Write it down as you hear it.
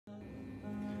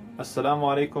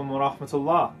Assalamu alaikum wa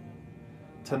rahmatullah.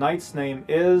 Tonight's name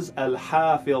is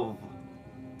Al-Hafidh.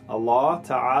 Allah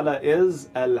Ta'ala is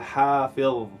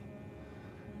Al-Hafidh.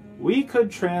 We could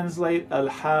translate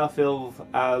Al-Hafidh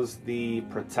as the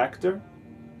protector,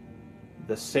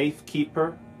 the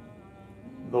safekeeper,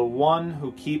 the one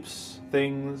who keeps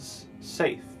things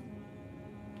safe.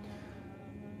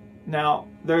 Now,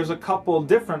 there's a couple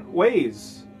different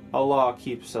ways Allah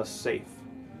keeps us safe.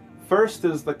 First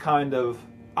is the kind of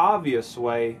obvious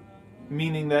way,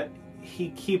 meaning that He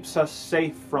keeps us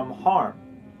safe from harm.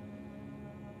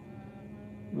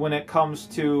 When it comes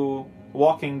to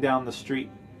walking down the street,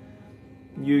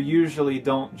 you usually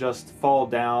don't just fall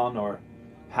down or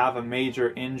have a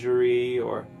major injury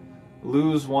or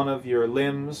lose one of your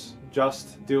limbs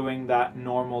just doing that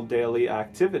normal daily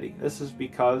activity. This is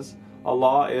because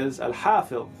Allah is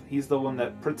Al-Hafidh. He's the one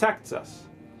that protects us.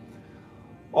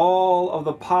 All of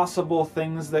the possible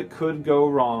things that could go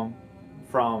wrong,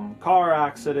 from car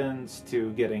accidents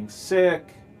to getting sick,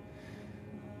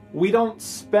 we don't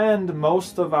spend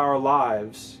most of our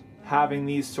lives having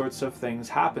these sorts of things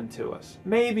happen to us.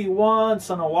 Maybe once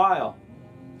in a while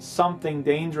something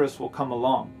dangerous will come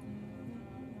along.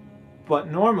 But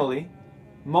normally,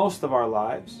 most of our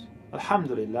lives,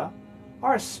 alhamdulillah,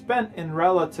 are spent in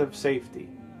relative safety.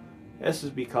 This is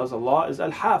because Allah is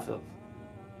Al-Hafidh.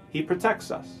 He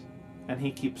protects us and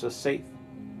He keeps us safe.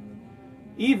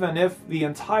 Even if the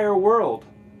entire world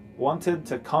wanted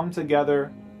to come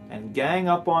together and gang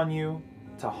up on you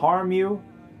to harm you,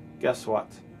 guess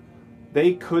what?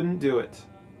 They couldn't do it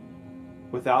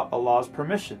without Allah's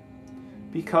permission,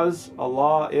 because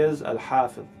Allah is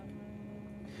Al-Hafidh.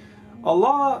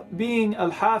 Allah being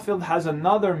Al-Hafidh has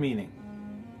another meaning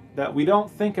that we don't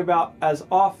think about as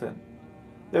often.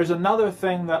 There's another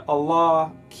thing that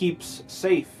Allah keeps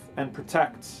safe and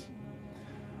protects,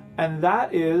 and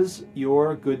that is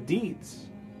your good deeds,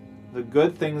 the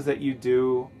good things that you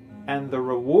do, and the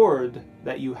reward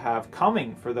that you have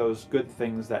coming for those good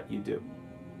things that you do.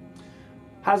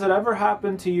 Has it ever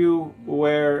happened to you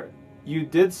where you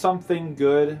did something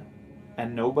good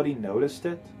and nobody noticed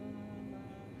it?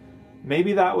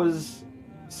 Maybe that was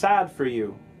sad for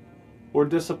you or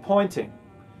disappointing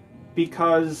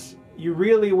because you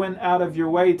really went out of your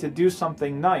way to do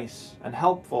something nice and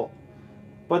helpful,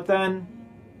 but then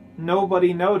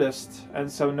nobody noticed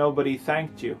and so nobody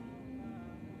thanked you.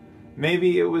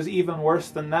 Maybe it was even worse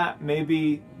than that.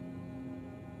 Maybe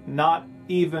not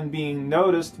even being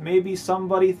noticed, maybe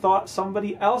somebody thought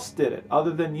somebody else did it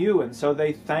other than you, and so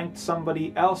they thanked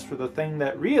somebody else for the thing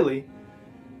that really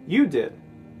you did.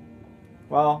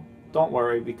 Well, don't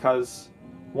worry, because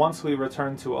once we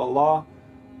return to Allah,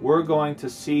 we're going to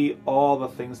see all the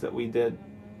things that we did.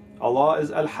 Allah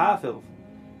is Al-Hafidh.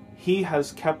 He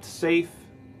has kept safe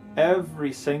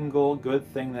every single good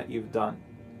thing that you've done.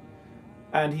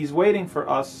 And He's waiting for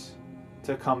us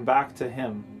to come back to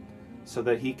Him so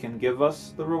that He can give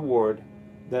us the reward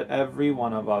that every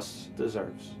one of us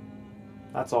deserves.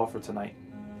 That's all for tonight.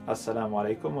 Assalamu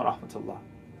alaikum wa rahmatullah.